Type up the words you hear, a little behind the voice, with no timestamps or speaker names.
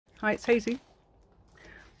Hi, it's Hazy.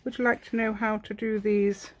 Would you like to know how to do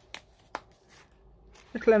these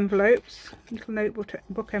little envelopes, little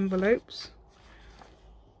notebook envelopes?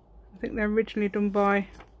 I think they're originally done by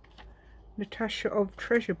Natasa of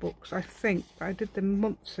Treasure Books, I think. I did them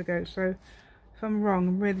months ago, so if I'm wrong,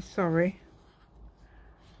 I'm really sorry.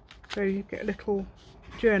 So you get little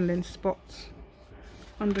journaling spots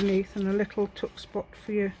underneath and a little tuck spot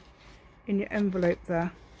for you in your envelope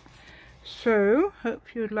there. So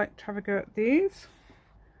hope you would like to have a go at these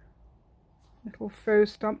little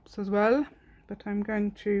faux stamps as well, but I'm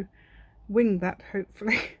going to wing that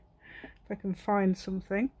hopefully if I can find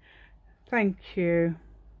something. Thank you.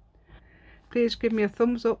 Please give me a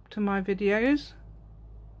thumbs up to my videos,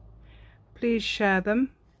 please share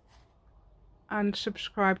them and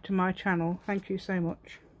subscribe to my channel. Thank you so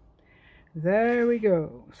much. There we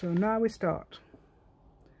go. So now we start,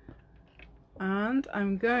 and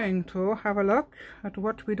I'm going to have a look at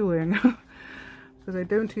what we're doing because I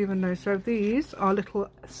don't even know. So these are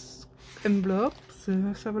little envelopes. So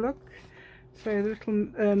let's have a look. So the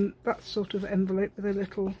little that sort of envelope with a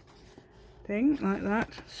little thing like that,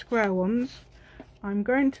 square ones. I'm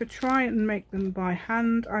going to try and make them by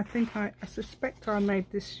hand. I suspect I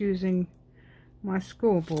made this using my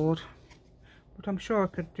scoreboard, but I'm sure I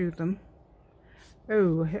could do them.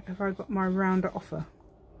 Oh, have I got my rounder offer?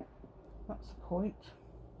 That's the point.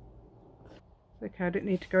 Okay, I didn't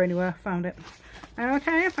need to go anywhere. Found it.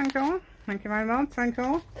 Okay, thank you all. Thank you very much. Thank you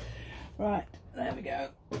all. Right, there we go.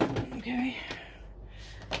 Okay.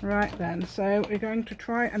 Right then, so we're going to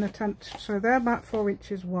try and attempt. So they're about 4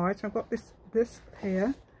 inches wide. So I've got this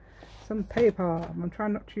here, some paper. I'm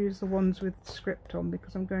trying not to use the ones with script on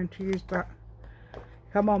because I'm going to use that.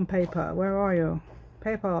 Come on, paper. Where are you?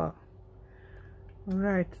 Paper.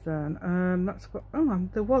 Right then, that's got, oh,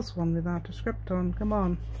 there was one without a script on. Come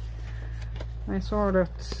on, I saw it.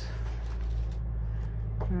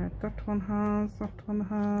 Right, that one has, that one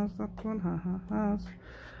has, that one has,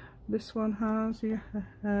 this one has,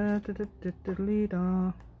 yeah,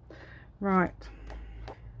 leader. Right,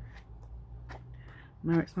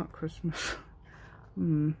 no, it's not Christmas.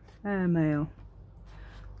 Airmail.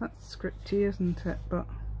 That's scripty, isn't it? But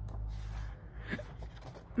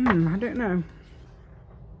I don't know.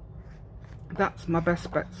 That's my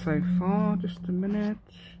best bet so far. Just a minute.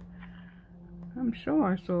 I'm sure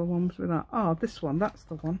I saw ones with that. Oh, this one, that's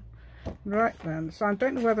the one. Right then, so I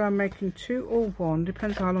don't know whether I'm making two or one,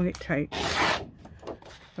 depends how long it takes.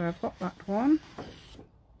 So I've got that one.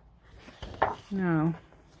 Now,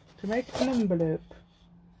 to make an envelope,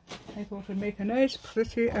 I thought I'd make a nice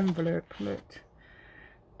pretty envelope. Look,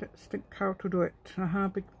 let's think how to do it. Now, how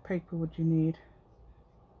big paper would you need?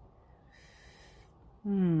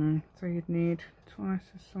 So you'd need twice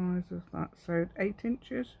the size of that, so 8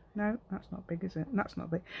 inches. No, that's not big, is it? That's not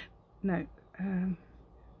big. No, would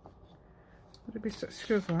it be such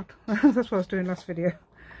as that? That's what I was doing last video.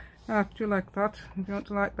 Do you like that? If you want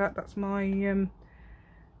to like that, that's my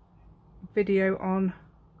video on,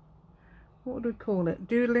 what would we call it?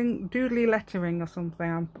 Doodly lettering or something.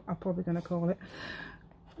 I'm probably going to call it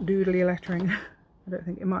doodly lettering. I don't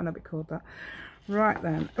think it might not be called that. Right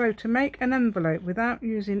then, so to make an envelope without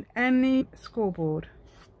using any scoreboard,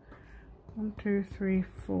 1, 2, 3,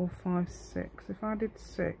 4, 5, 6. If I did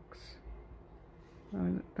 6,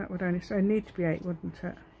 that would only need to be 8, wouldn't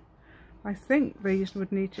it? I think these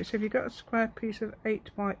would need to. So if you've got a square piece of 8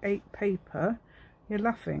 by 8 paper, you're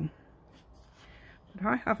laughing, but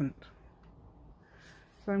I haven't.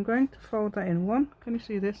 So I'm going to fold that in. Can you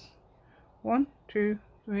see this? 1, 2,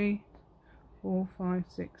 3, 4, 5,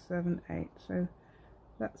 6, 7, 8. So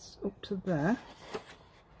that's up to there.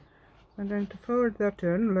 I'm going to fold that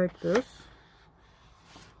in like this.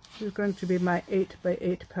 This is going to be my 8 by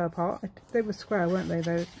 8 paper. They were square, weren't they,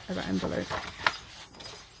 those envelopes?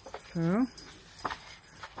 So,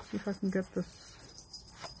 see if I can get this.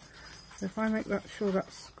 So if I make that sure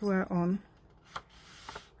that's square on,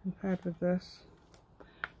 compared with this.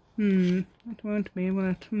 It won't be,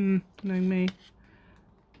 will it? Knowing me.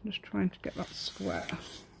 Just trying to get that square.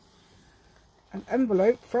 An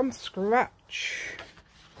envelope from scratch.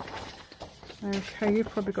 Okay, you've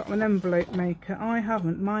probably got an envelope maker. I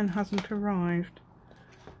haven't. Mine hasn't arrived.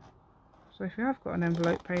 So if you have got an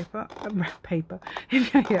envelope paper,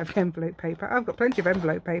 if you have envelope paper, I've got plenty of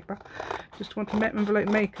envelope paper. Just want to make an envelope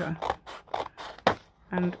maker,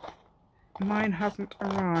 and mine hasn't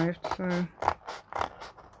arrived.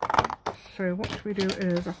 So what we do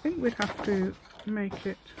is, I think we'd have to make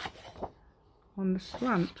it on the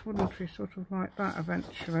slant, wouldn't we? Sort of like that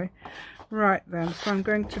eventually. Right then, so I'm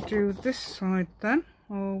going to do this side then,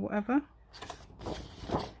 or whatever.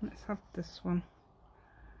 Let's have this one.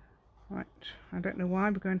 Right, I don't know why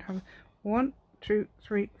we're going to have 1, 2,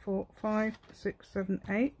 3, 4, 5, 6, 7,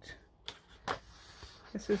 8.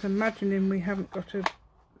 This is imagining we haven't got a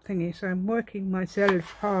thingy, so I'm working myself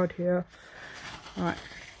hard here. Right,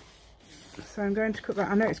 so I'm going to cut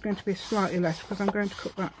that. I know it's going to be slightly less because I'm going to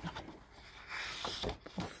cut that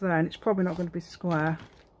off there, and it's probably not going to be square.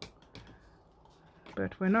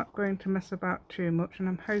 But we're not going to mess about too much, and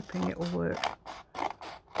I'm hoping it will work.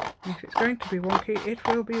 And if it's going to be wonky, it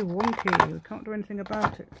will be wonky. We can't do anything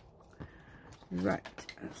about it. Right,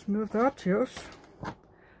 let's move that, yes.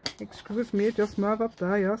 Excuse me, just move up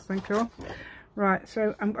there, yes, thank you. Right,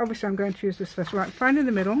 so obviously I'm going to use this first. Right, find in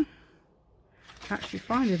the middle. Actually,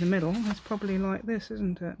 find in the middle. It's probably like this,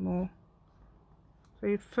 isn't it? More. So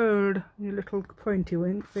you fold your little pointy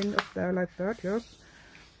wing thing up there like that, yes.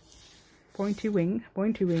 Pointy wing.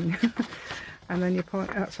 And then you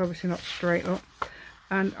point. That's obviously not straight up.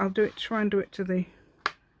 And I'll do it. Try and do it to the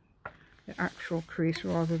actual crease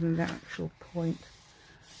rather than the actual point.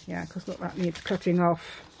 Yeah, because look, that needs cutting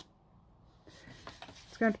off.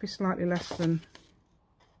 It's going to be slightly less than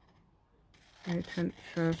 8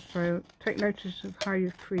 inches, so take notice of how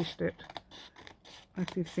you've creased it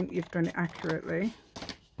if you think you've done it accurately.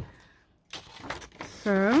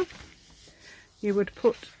 So you would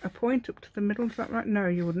put a point up to the middle, is that right? No,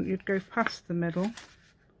 you wouldn't, you'd go past the middle.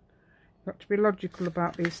 You've got to be logical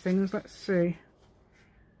about these things. Let's see.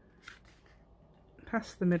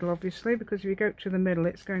 Past the middle, obviously, because if you go to the middle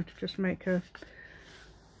it's going to just make a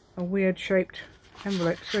weird shaped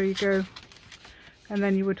envelope. So you go, and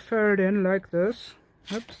then you would fur it in like this.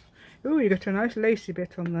 Oops. Oh, you got a nice lacy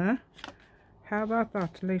bit on there. How about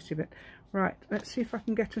that, lacy bit? Right, let's see if I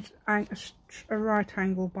can get a right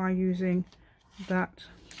angle by using that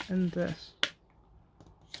and this.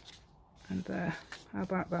 And there. How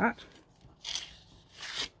about that?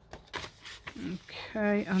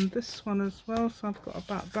 Okay, and this one as well, so I've got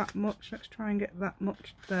about that much. Let's try and get that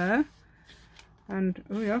much there. And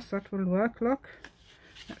oh yes, that will work, look.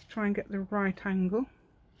 Let's try and get the right angle,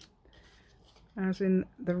 as in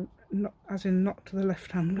not to the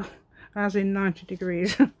left angle, as in 90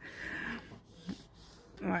 degrees.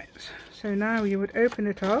 Right, so now you would open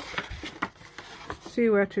it up, see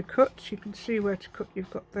where to cut. You can see where to cut.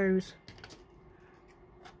 You've got those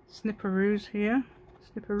snipperoos here,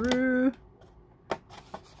 snipperoo,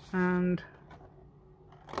 and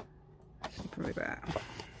snipperoo there,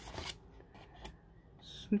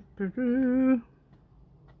 snipperoo.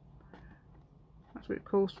 That's what it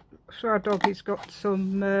calls. So our doggy's got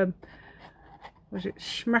some, was it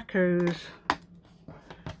schmackos?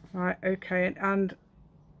 Right, okay, and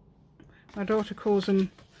my daughter calls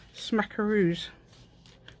them smackaroos.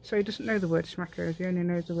 So he doesn't know the word smackaroos, he only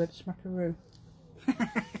knows the word smackaroo.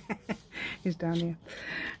 He's down here.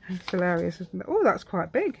 It's hilarious, isn't it? Oh, that's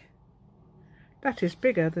quite big. That is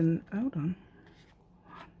bigger than, hold on.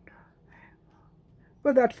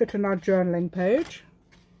 Will that fit on our journaling page?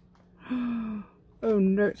 Oh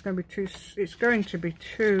no, it's going to be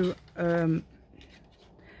too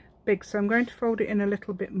big, so I'm going to fold it in a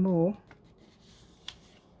little bit more.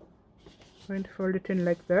 I'm going to fold it in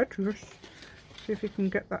like that. Just see if you can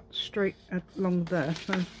get that straight along there.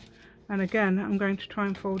 So, and again, I'm going to try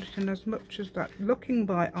and fold it in as much as that, looking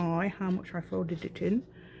by eye how much I folded it in.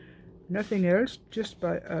 Nothing else, just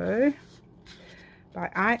by eye.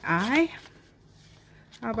 By eye.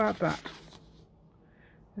 How about that?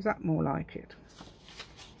 Is that more like it?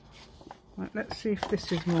 Right, let's see if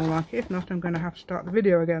this is more like it. If not, I'm going to have to start the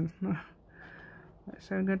video again.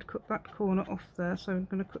 So I'm going to cut that corner off there. So I'm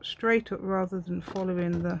going to cut straight up rather than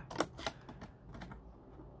following the...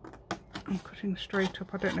 I'm cutting straight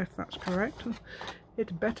up. I don't know if that's correct.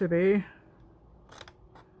 It better be.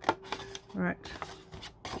 Right.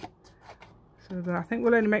 So I think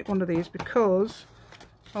we'll only make one of these because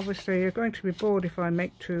obviously you're going to be bored if I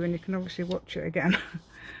make two, and you can obviously watch it again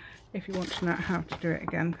if you want to know how to do it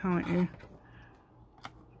again, can't you?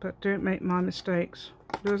 But don't make my mistakes.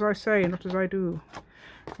 Do as I say, not as I do.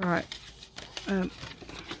 Right.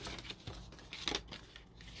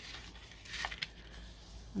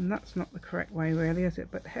 And that's not the correct way really, is it?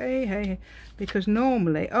 But hey, because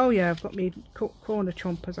normally, oh yeah, I've got me corner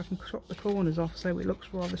chompers. I can chop the corners off so it looks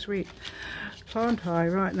rather sweet, can't I?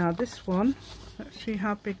 Right, now this one, let's see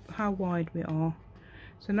how wide we are.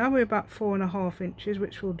 So now we're about 4.5 inches,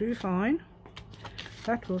 which will do fine.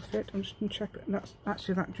 That will fit. I'm just going to check that. That's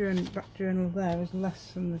actually that journal there is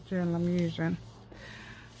less than the journal I'm using.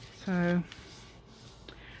 So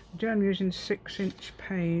the journal I'm using 6-inch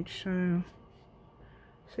page, so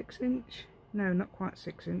 6 inch? No, not quite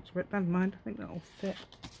 6 inch, but never mind. I think that'll fit.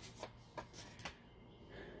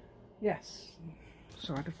 Yes,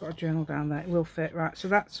 sorry, I've got a journal down there, it will fit. Right, so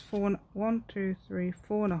that's 4 1 2 3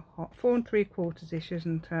 4 and a half, 4 3/4 ish,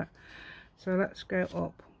 isn't it? So let's go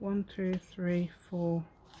up 1 2 3 4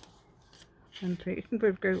 and 3. You can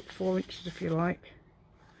go up 4 inches if you like,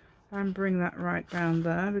 and bring that right down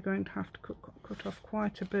there. We're going to have to cut off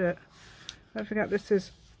quite a bit. Don't forget, this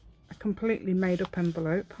is a completely made up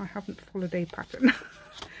envelope. I haven't followed a pattern.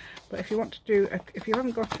 But if you want to do if you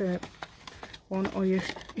haven't got one, or you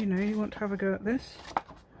know, you want to have a go at this,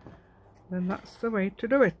 then that's the way to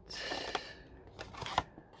do it.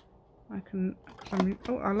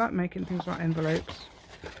 I like making things like envelopes,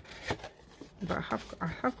 but I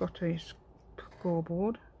have got a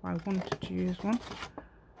scoreboard if I wanted to use one.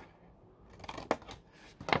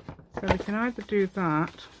 So we can either do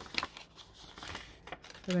that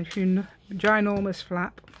with a ginormous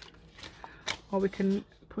flap, or we can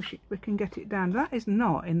push it, we can get it down. That is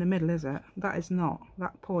not in the middle, is it? That is not,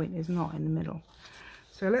 that point is not in the middle.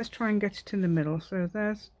 So let's try and get it in the middle. So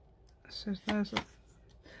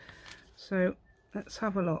so let's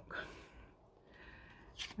have a look.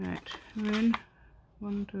 Right, in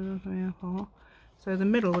 1 2 3 4. So the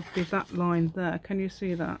middle would be that line there. Can you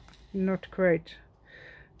see that? Not great.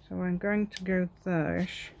 So I'm going to go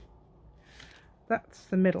there-ish. That's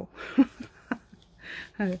the middle.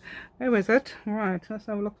 Where is it? Right, let's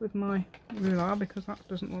have a look with my ruler, because that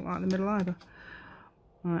doesn't look like the middle either.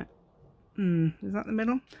 Right, is that the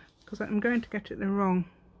middle? Because I'm going to get it the wrong.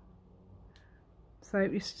 So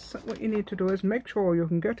what you need to do is make sure you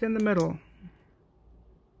can get in the middle.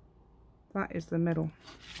 That is the middle.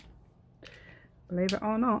 Believe it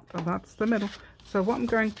or not, that's the middle. So what I'm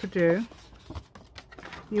going to do,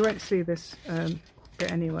 you won't see this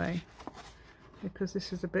bit anyway, because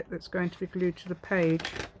this is a bit that's going to be glued to the page.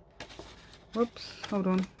 Whoops, hold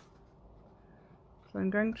on. So I'm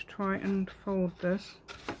going to try and fold this.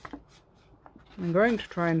 I'm going to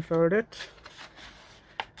try and fold it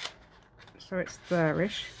so it's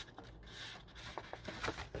there-ish.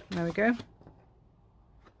 There we go.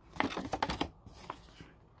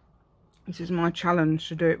 This is my challenge,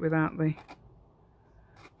 to do it without the...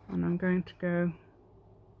 And I'm going to go...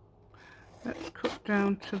 Let's cut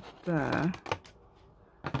down to there.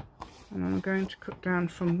 And I'm going to cut down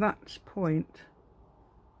from that point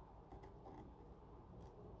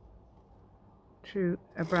to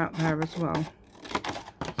about there as well.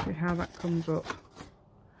 See how that comes up.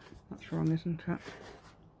 That's wrong, isn't it?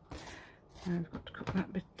 Now I've got to cut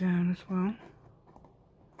that bit down as well.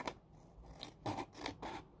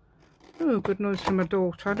 Oh, good noise from my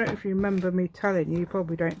daughter. I don't know if you remember me telling you. You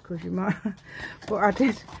probably don't, because you might. But I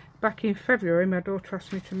did back in February. My daughter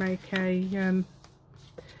asked me to make a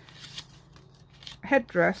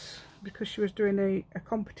headdress, because she was doing a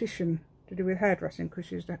competition to do with hairdressing, because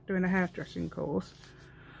she was doing a hairdressing course.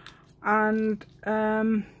 And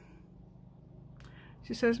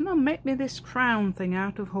she says, "Mum, make me this crown thing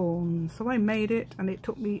out of horns." So I made it, and it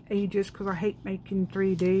took me ages because I hate making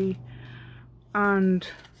 3D. And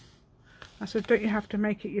I said, "Don't you have to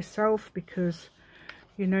make it yourself, because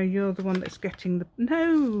you know you're the one that's getting the..."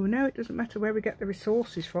 No, it doesn't matter where we get the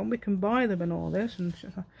resources from, we can buy them and all this. And she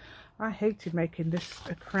said, I hated making this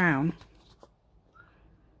a crown.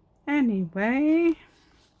 Anyway,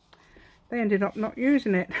 they ended up not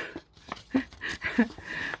using it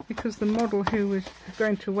because the model who was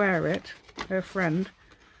going to wear it, her friend,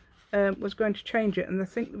 was going to change it, and I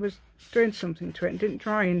think was doing something to it and didn't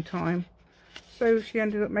dry in time. So she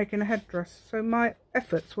ended up making a headdress. So my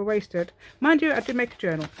efforts were wasted. Mind you, I did make a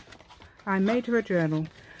journal. I made her a journal,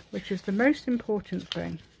 which is the most important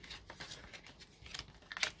thing.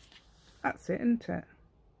 That's it, isn't it?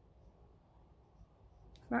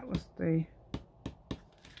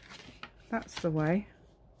 That's the way,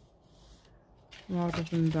 rather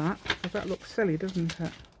than that, because that looks silly, doesn't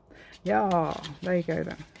it? Yeah, there you go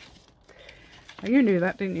then. Now, you knew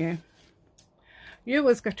that, didn't you? You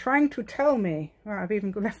was trying to tell me. Right, I've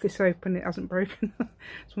even left this open, it hasn't broken.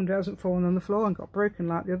 This one hasn't fallen on the floor and got broken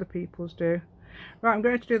like the other people's do. Right, I'm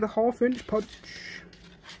going to do the 1/2 inch punch.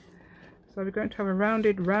 So we're going to have a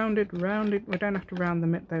rounded. We don't have to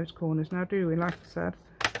round those corners now, do we? Like I said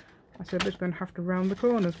we're just going to have to round the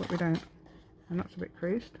corners, but we don't. And that's a bit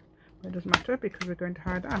creased, but it doesn't matter because we're going to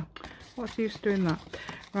hide. What's the use of doing that?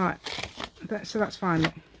 Right, so that's fine.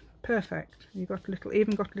 Look. Perfect. You got a little,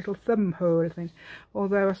 even got a little thumb hole thing.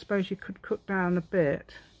 Although I suppose you could cut down a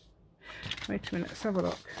bit. Wait a minute, let's have a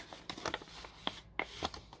look.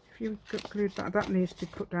 If you glued that needs to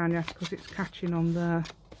be cut down, yes, because it's catching on there.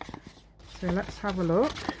 So let's have a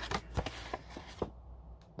look.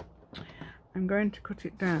 I'm going to cut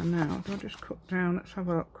it down now. Do I just cut down? Let's have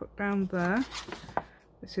a look. Cut down there.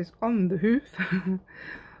 This It says on the hoof.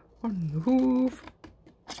 On the hoof.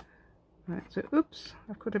 Right, so oops,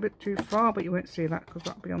 I've cut a bit too far, but you won't see that because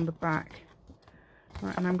that'll be on the back.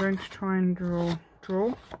 Right, and I'm going to try and draw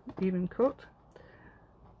even cut.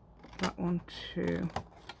 That one too.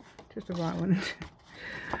 Just the right one.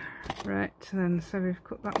 Right, then so we've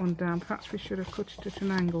cut that one down. Perhaps we should have cut it at an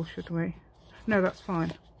angle, should we? No, that's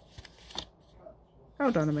fine.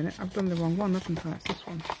 Hold on a minute, I've done the wrong one, haven't I? It's this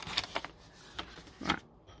one. Right,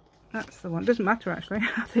 that's the one. Doesn't matter actually.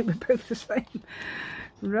 I think we're both the same.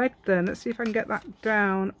 Right then, let's see if I can get that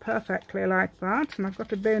down perfectly like that. And I've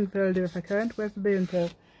got a bone folder if I can. Where's the bone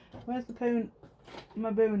folder? Where's the bone?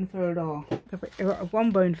 My bone folder. I've got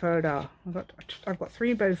one bone folder. I've got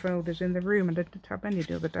 3 bone folders in the room, and I didn't have any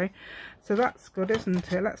the other day. So that's good,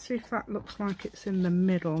 isn't it? Let's see if that looks like it's in the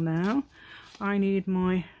middle now. I need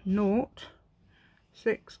my 0,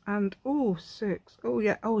 6 and 6. Oh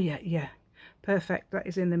yeah. Perfect. That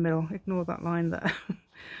is in the middle. Ignore that line there.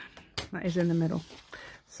 That is in the middle.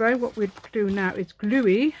 So what we do now is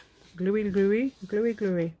gluey.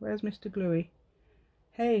 Where's Mr. Gluey?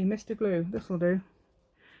 Hey, Mr. Glue, this'll do.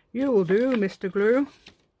 You'll do, Mr. Glue.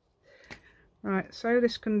 Right, so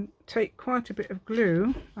this can take quite a bit of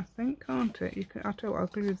glue, I think, can't it? I'll tell you what, I'll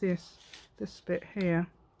glue this bit here.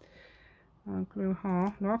 I'll glue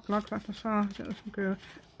half. Look, that's glue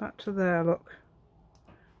back to there, look.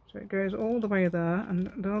 So it goes all the way there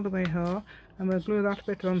and all the way here, and we'll glue that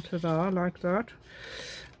bit onto there like that,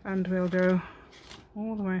 and we'll go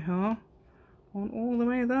all the way here, on all the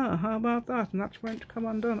way there. How about that? And that's won't come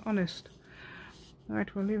undone, honest.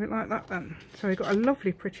 Right, we'll leave it like that then. So we've got a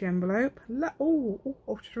lovely pretty envelope.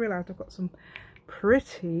 I've just realised I've got some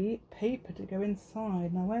pretty paper to go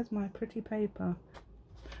inside. Now where's my pretty paper?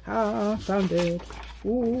 Ah, found it.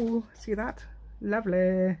 Ooh, see that?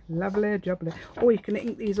 Lovely, lovely, jubbly. Oh, you can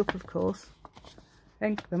ink these up, of course.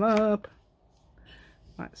 Ink them up.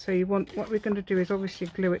 Right, so you want, what we're going to do is obviously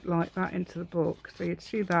glue it like that into the book. So you'd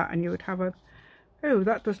see that and you would have a, oh,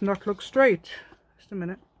 that does not look straight. Just a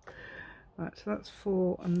minute. Right, so that's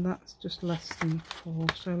 4 and that's just less than 4.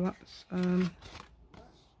 So that's,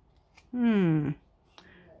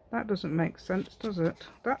 that doesn't make sense, does it?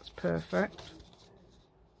 That's perfect.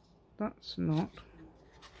 That's not.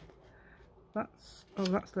 That's, oh,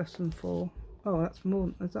 that's less than 4. Oh, that's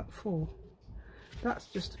more, is that 4? That's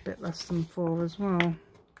just a bit less than 4 as well.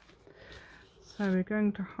 So we're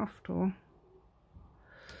going to have to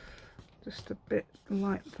just a bit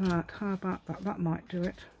like that. How about that? That might do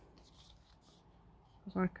it.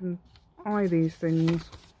 Because I can eye these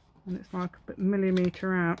things and it's like a bit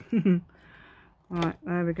millimetre out. Right,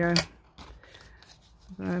 there we go.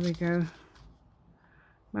 There we go.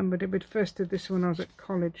 Remember, we first did this when I was at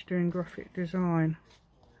college doing graphic design,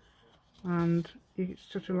 and you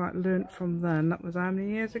sort of like learnt from then. That was how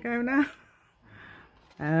many years ago now?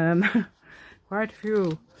 Quite a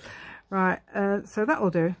few. Right, so that'll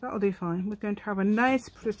do fine. We're going to have a nice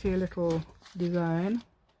pretty little design.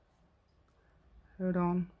 Hold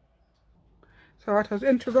on. So I was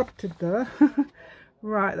interrupted there.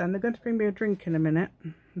 Right then, they're going to bring me a drink in a minute.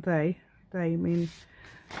 They mean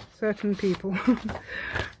certain people.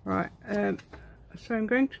 Right, so I'm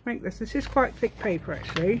going to make this. This is quite thick paper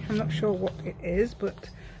actually. I'm not sure what it is, but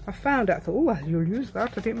I found out, I thought, oh well, you'll use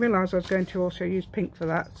that. I didn't realise I was going to also use pink for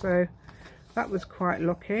that, so that was quite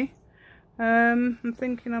lucky. I'm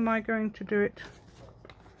thinking, am I going to do it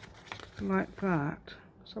like that?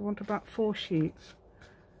 So I want about 4 sheets.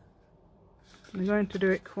 I'm going to do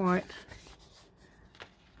it so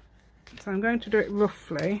I'm going to do it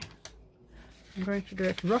roughly. I'm going to do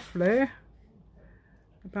it roughly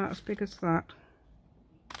about as big as that.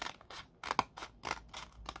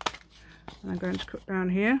 And I'm going to cut down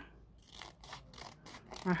here.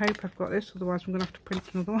 I hope I've got this, otherwise I'm going to have to print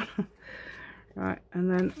another one. Right, and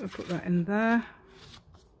then we'll put that in there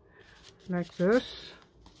like this.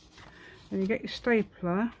 Then you get your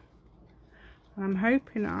stapler. And I'm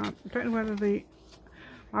hoping, I don't know whether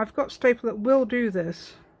I've got stapler that will do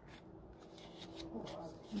this,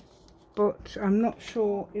 but I'm not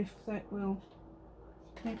sure if that will.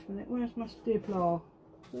 Wait a minute, where's my stapler?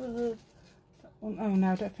 Oh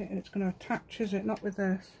no, I don't think it's going to attach, is it? Not with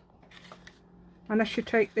this. Unless you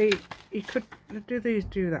take you could do these,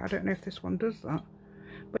 do that. I don't know if this one does that.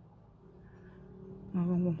 But,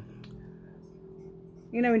 you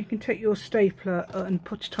know when you can take your stapler and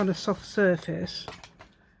put it on a soft surface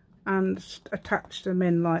and attach them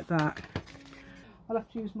in like that. I'll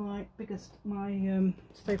have to use my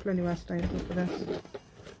Staple Anywhere stapler for this.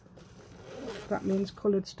 That means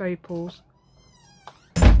coloured staples.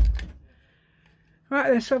 Right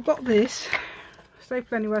then, so I've got this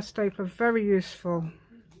Staple Anywhere stapler, very useful.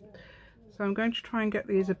 So I'm going to try and get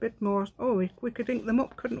these a bit more. Oh, we could ink them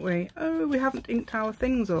up, couldn't we? Oh, we haven't inked our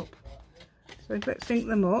things up. So let's ink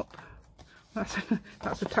them up.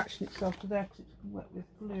 That's attaching itself to there because it's wet with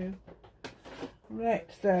glue. Right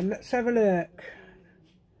then, let's have a look.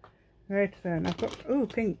 Right then, I've got, oh,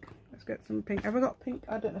 pink. Let's get some pink. Have I got pink?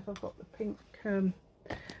 I don't know if I've got the pink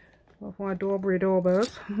of my Dorbury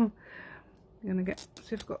doorbells. I'm gonna get,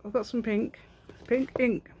 see if I've got some pink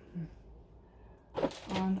ink.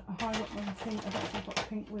 And I haven't got my pink. I don't think I've got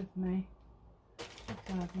pink with me.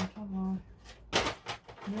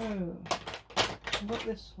 No, I've got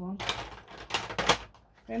this one.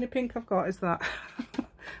 The only pink I've got is that.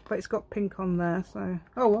 But it's got pink on there, so.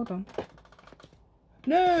 Oh, well done.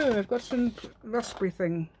 No, I've got some raspberry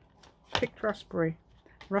thing. Picked raspberry.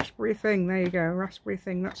 Raspberry thing, there you go. Raspberry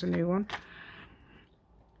thing, that's a new one.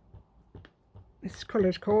 This colour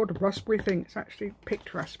is called raspberry thing. It's actually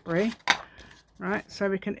picked raspberry. Right, so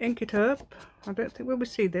we can ink it up. I don't think, will we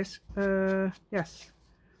see this? Yes.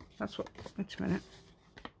 That's what, wait a minute.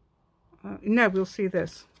 No, we'll see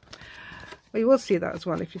this. Well, you will see that as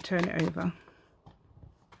well if you turn it over.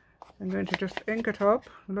 I'm going to just ink it up.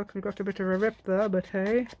 Look, we've got a bit of a rip there, but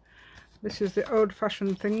hey, this is the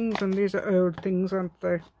old-fashioned things, and these are old things, aren't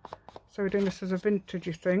they? So we're doing this as a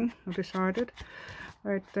vintagey thing, I've decided.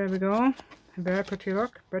 Right, there we go. Very pretty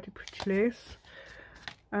look, very pretty lace.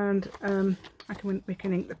 And we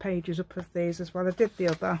can ink the pages up of these as well. I did the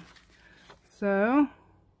other. So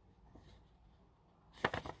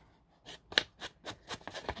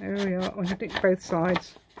there we are. I'm going to ink both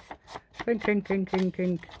sides. Ink, ink, ink, ink,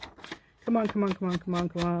 ink. Come on, come on, come on, come on,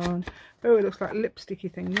 come on. Oh, it looks like a lipsticky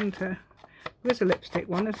thing, doesn't it? There is a lipstick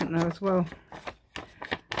one, isn't there, as well?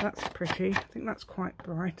 That's pretty. I think that's quite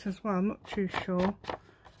bright as well. I'm not too sure.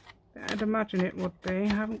 I'd imagine it would be.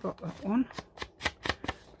 I haven't got that one.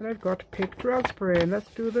 But I've got picked raspberry. Let's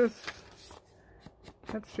do this.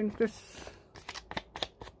 Let's ink this.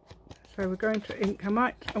 So we're going to ink.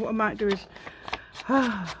 What I might do is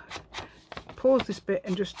pause this bit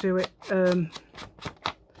and just do it.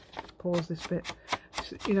 Pause this bit,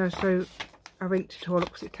 you know, so I've inked it all up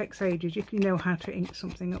because it takes ages. You know how to ink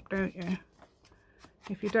something up, don't you?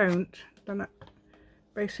 If you don't, then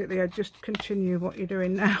basically I just continue what you're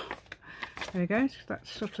doing now. There you go. So that's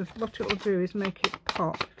sort of what it will do, is make it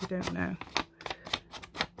pop, if you don't know.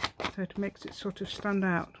 So it makes it sort of stand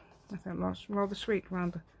out. I think that's rather sweet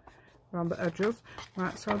around the edges.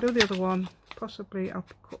 Right, so I'll do the other one. Possibly I'll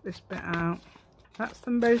cut this bit out. That's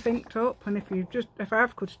them both inked up, and if I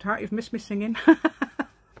have cut it out, you've missed me singing.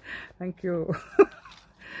 Thank you.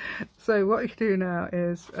 So what you do now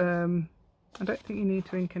is, I don't think you need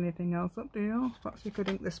to ink anything else up, do you? Perhaps you could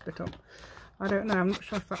ink this bit up. I don't know, I'm not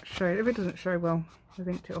sure if that shows. If it doesn't show, well, I've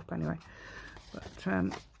inked it up anyway. But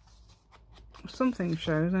something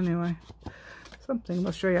shows anyway. Something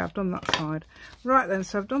will show you I've done that side. Right then,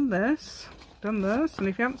 so I've done this, and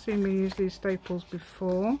if you haven't seen me use these staples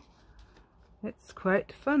before, it's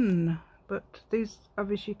quite fun. But these,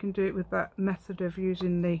 obviously you can do it with that method of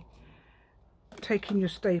using taking your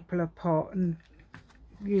staple apart and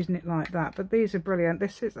using it like that. But these are brilliant.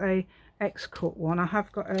 This is a X-cut one. I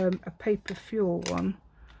have got a paper fuel one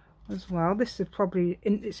as well. This is probably,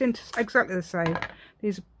 it's exactly the same.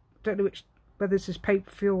 These, don't know whether this is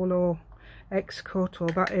paper fuel or X-cut or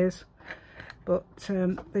that is, but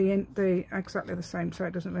they're exactly the same, so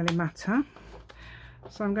it doesn't really matter.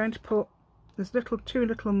 So I'm going to put, there's two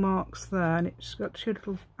little marks there, and it's got two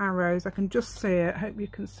little arrows. I can just see it. I hope you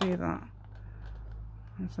can see that.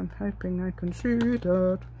 Yes, I'm hoping I can see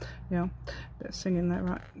that. Yeah, bit of singing there.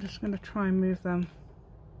 Right, I'm just going to try and move them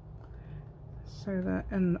so they're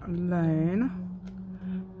in line,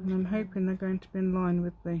 and I'm hoping they're going to be in line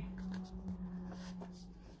with the.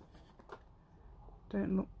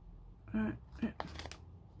 Don't look. Right, yeah.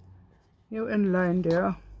 You're in line,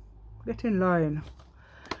 dear. Get in line.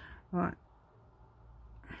 Right.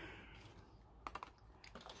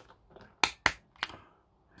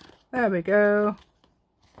 There we go.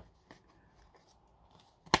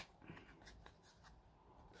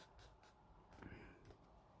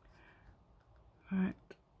 Right.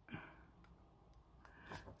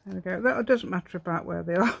 There we go. That doesn't matter about where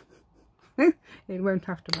they are. It won't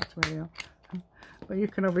have to matter where they are. But you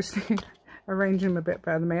can obviously arrange them a bit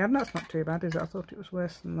better than me. And that's not too bad, is it? I thought it was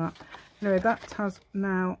worse than that. Anyway, that has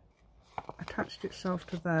now attached itself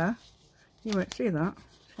to there. You won't see that.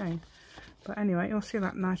 Shame. But anyway, you'll see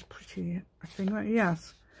that nice pretty thing, won't you?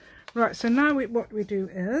 Yes. Right, so now what we do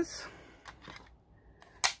is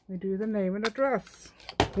we do the name and address.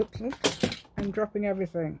 Oops, oops. I'm dropping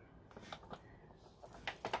everything.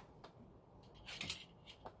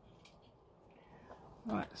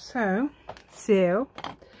 Right, so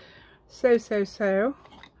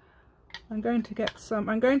I'm going to get some,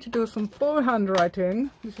 I'm going to do some faux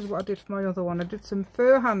handwriting. This is what I did for my other one. I did some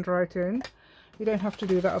faux handwriting. You don't have to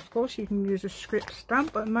do that, of course. You can use a script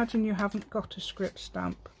stamp, but imagine you haven't got a script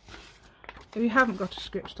stamp. If you haven't got a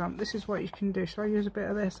script stamp, this is what you can do. So I use a bit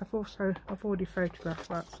of this. I've already photographed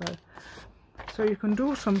that, so you can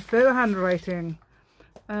do some faux handwriting.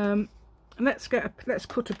 Let's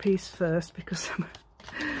cut a piece first, because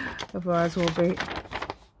otherwise we'll be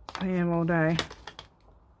here all day.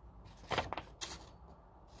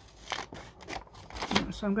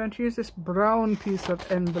 So I'm going to use this brown piece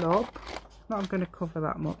of envelope. Not going to cover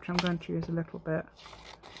that much. I'm going to use a little bit.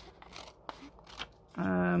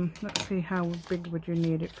 Let's see, how big would you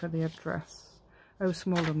need it for the address? Oh,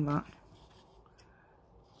 smaller than that.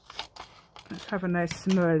 Let's have a nice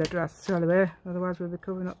small address, shall we? Otherwise we'll be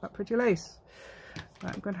covering up that pretty lace.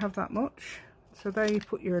 Right, I'm going to have that much. So there you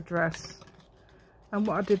put your address. And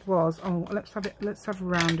what I did was, let's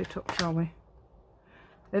round it up, shall we?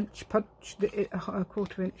 Inch punch, a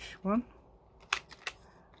quarter inch one.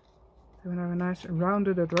 So we have a nice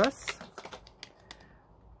rounded address.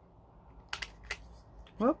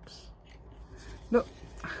 Whoops. Look,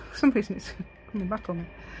 for some reason it's coming back on me.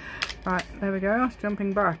 Right, there we go, it's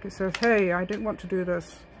jumping back. It says, hey, I didn't want to do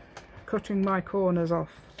this. Cutting my corners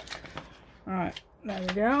off. Right, there we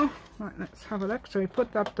go. Right, let's have a look. So you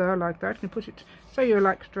put that there like that. You put it, say you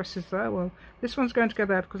like dresses there. Well, this one's going to go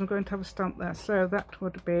there because I'm going to have a stamp there. So that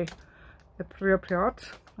would be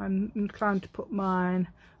appropriate. I'm inclined to put mine,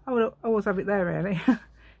 I would always have it there really,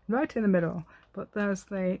 right in the middle. But there's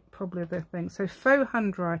probably the thing. So faux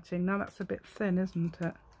handwriting. Now that's a bit thin, isn't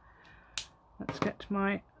it? Let's get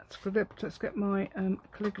my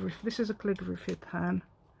calligraphy. This is a calligraphy pen.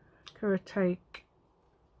 Kuretake.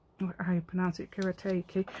 How you pronounce it?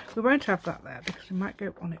 Kuretake. We won't have that there because we might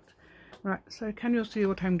go on it. Right. So can you see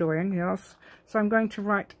what I'm doing? Yes. So I'm going to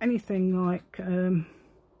write anything like.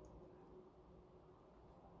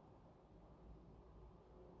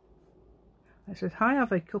 It says, "I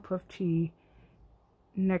have a cup of tea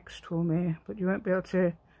next to me," but you won't be able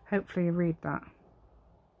to hopefully read that.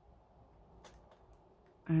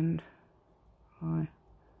 And I'm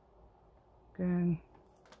going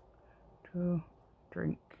to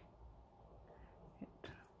drink it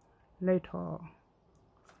later.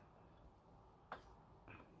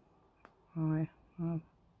 I have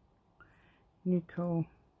Nico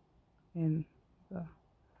in the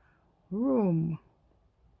room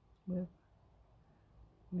with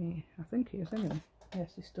me. I think he is anyway.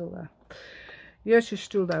 Yes, he's still there. Yes, he's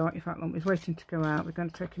still there. In fact, he's waiting to go out. We're going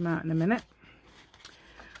to take him out in a minute.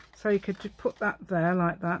 So you could just put that there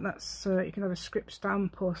like that. That's you can have a script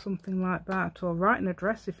stamp or something like that, or write an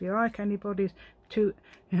address if you like. Anybody to,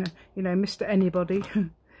 you know, Mr. Anybody,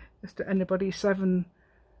 Mr. Anybody, 7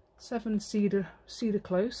 Cedar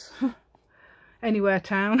Close, Anywhere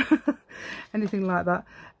Town, anything like that.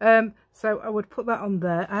 So I would put that on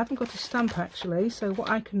there. I haven't got a stamp actually, so what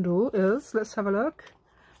I can do is, let's have a look.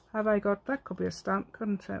 Have I got, that could be a stamp,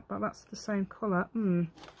 couldn't it? But that's the same colour.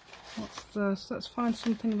 What's this? Let's find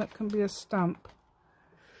something that can be a stamp.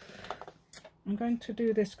 I'm going to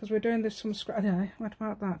do this because we're doing this from scratch. Yeah, what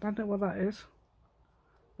about that? I don't know what that is.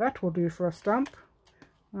 That will do for a stamp.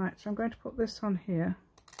 Right, so I'm going to put this on here.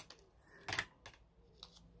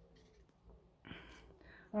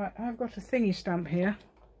 Right, I've got a thingy stamp here.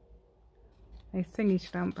 A thingy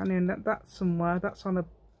stamp. I mean, that's somewhere. That's on a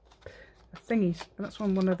thingy. That's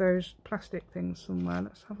on one of those plastic things somewhere.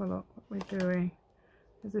 Let's have a look what we're doing.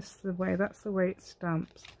 Is this the way? That's the way it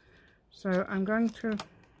stamps. So I'm going to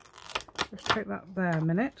just take that there a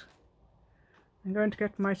minute. I'm going to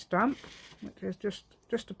get my stamp, which is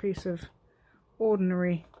just a piece of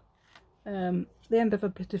ordinary, the end of a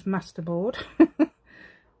bit of masterboard.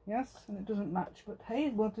 Yes, and it doesn't match, but hey,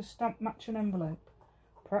 will the stamp match an envelope?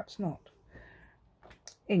 Perhaps not.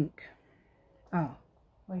 Ink. Ah,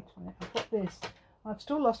 wait a minute, I've got this. I've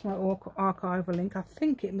still lost my archival ink. I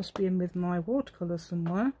think it must be in with my watercolour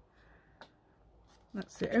somewhere.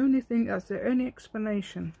 That's the only thing, that's the only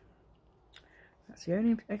explanation. That's the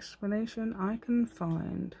only explanation I can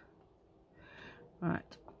find.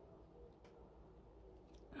 Right.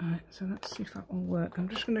 Alright, so let's see if that will work. I'm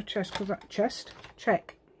just going to check, because that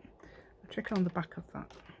check. I'll check on the back of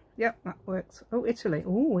that. Yep, that works. Oh, Italy.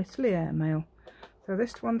 Oh, Italy airmail. So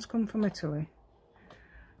this one's come from Italy.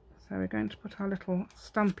 So we're going to put our little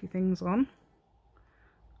stampy things on,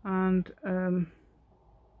 and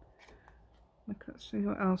let's see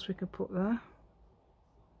what else we could put there.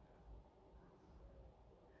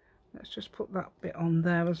 Let's just put that bit on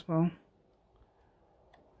there as well.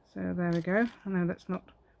 So there we go. I know let's not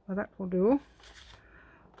Well, that will do.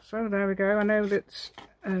 So there we go. I know that's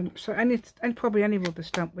so probably any rubber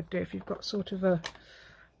stamp would do if you've got sort of a,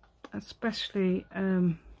 especially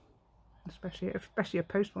a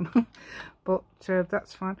post one. But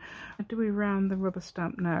that's fine. Do we round the rubber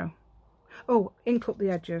stamp now? Oh, ink up the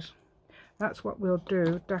edges. That's what we'll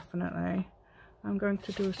do, definitely. I'm going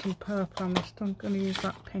to do some purple on this. I'm going to use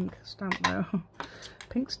that pink stamp now.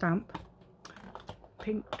 Pink stamp.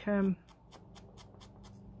 Pink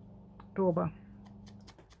dauber.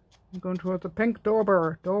 I'm going towards the pink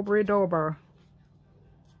dauber. Dauber.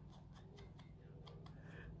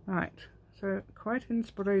 Right, so quite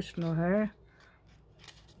inspirational here.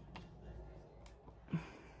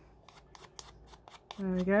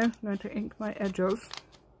 There we go. I'm going to ink my edges.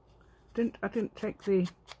 I didn't take the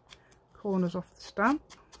corners off the stamp,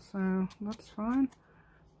 so that's fine.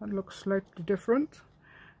 That looks slightly different.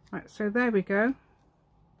 Right, so there we go.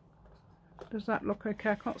 Does that look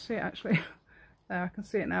okay? I can't see it actually. There, I can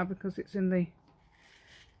see it now because it's in the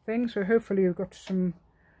thing. So hopefully you've got some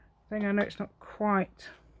thing. I know it's not quite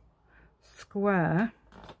square,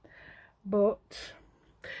 but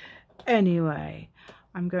anyway,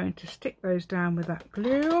 I'm going to stick those down with that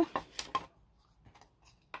glue.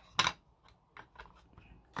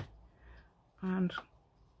 And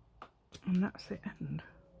that's the end.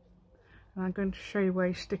 And I'm going to show you where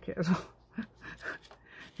you stick it as well.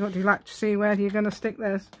 Would you like to see where you're going to stick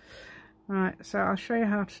this? Right, so I'll show you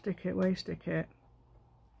how to stick it, where you stick it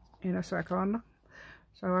in a second.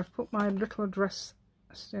 So I've put my little address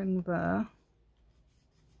thing there.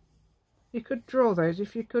 You could draw those.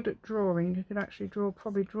 If you're good at drawing, you could actually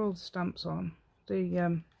probably draw the stamps on.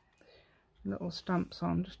 The little stamps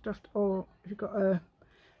on. Or if you've got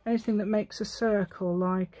anything that makes a circle,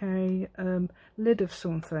 like a lid of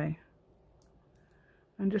something.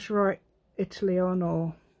 And just write Italy on,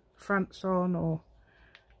 or France on, or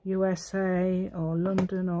USA, or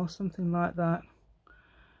London, or something like that.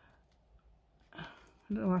 I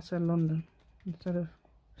don't know why I said London instead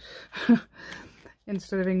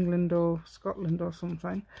of England or Scotland or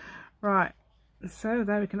something. Right, so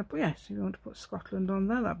there we can put, yes, if you want to put Scotland on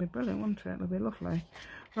there, that'd be brilliant, wouldn't it? It'll be lovely.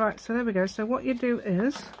 Right, so there we go. So what you do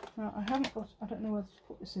is, I don't know whether to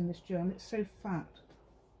put this in this journal, it's so fat.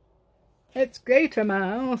 It's gator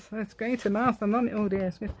mouth. It's gator mouth. I'm on it. Oh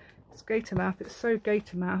dear. It's gator mouth. It's so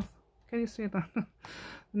gator mouth. Can you see that?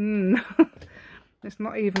 It's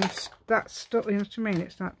not even that stuff. You know what I mean?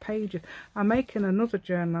 It's like pages. I'm making another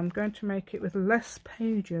journal. I'm going to make it with less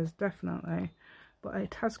pages, definitely. But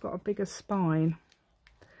it has got a bigger spine.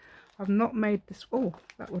 I've not made this. Oh,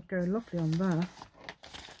 that would go lovely on there.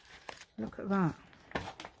 Look at that.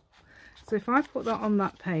 So if I put that on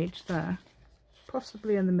that page there,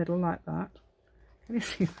 possibly in the middle like that. Can you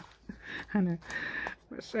see that? I know.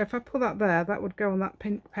 So if I put that there, that would go on that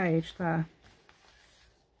pink page there.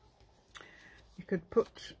 You could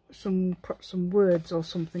put some words or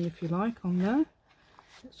something if you like on there.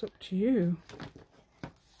 It's up to you.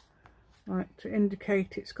 Right, to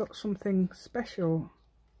indicate it's got something special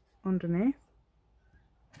underneath.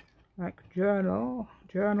 Like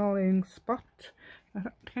journaling spot.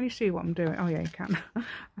 Can you see what I'm doing? Oh yeah, you can. I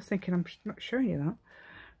was thinking I'm not showing you that.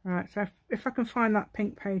 Right, so if I can find that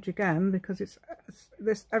pink page again, because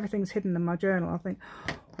everything's hidden in my journal, I think,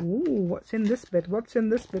 ooh, what's in this bit? What's in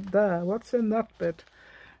this bit there? What's in that bit?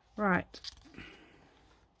 Right.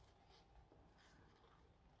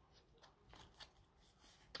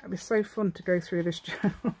 It'd be so fun to go through this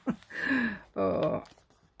journal. Oh,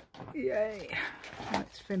 yay.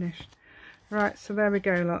 It's finished. Right, so there we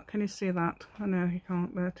go, look, can you see that? I know you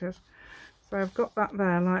can't, there it is. So I've got that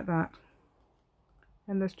there, like that,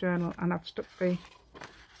 in this journal, and I've stuck so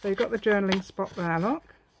you've got the journaling spot there, look.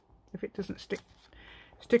 If it doesn't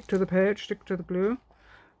stick to the page, stick to the glue.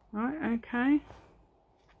 Right, okay.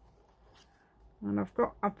 And I've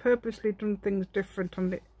purposely done things different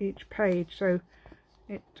on each page, so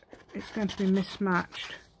it's going to be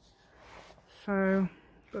mismatched. So,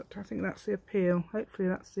 but I think that's the appeal. Hopefully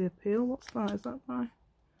that's the appeal. What's that? Is that my...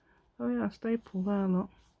 Oh yeah, staple there, look.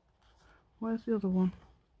 Where's the other one?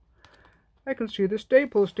 I can see the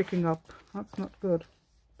staple sticking up. That's not good.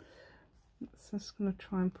 Let's just going to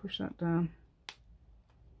try and push that down.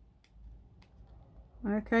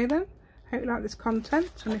 Okay then. Hope you like this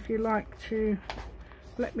content, and if you like to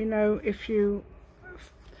let me know if you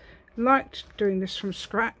liked doing this from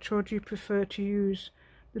scratch, or do you prefer to use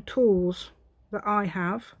the tools that I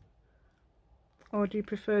have, or do you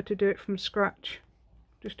prefer to do it from scratch,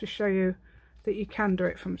 just to show you that you can do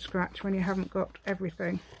it from scratch when you haven't got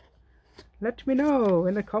everything. Let me know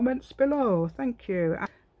in the comments below. Thank you.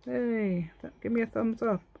 Hey, give me a thumbs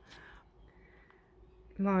up.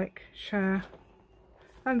 like, share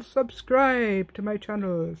and subscribe to my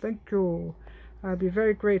channel. Thank you. I'll be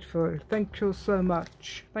very grateful. Thank you so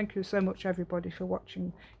much. Thank you so much everybody for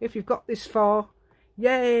watching. If you've got this far,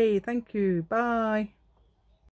 yay, thank you. Bye.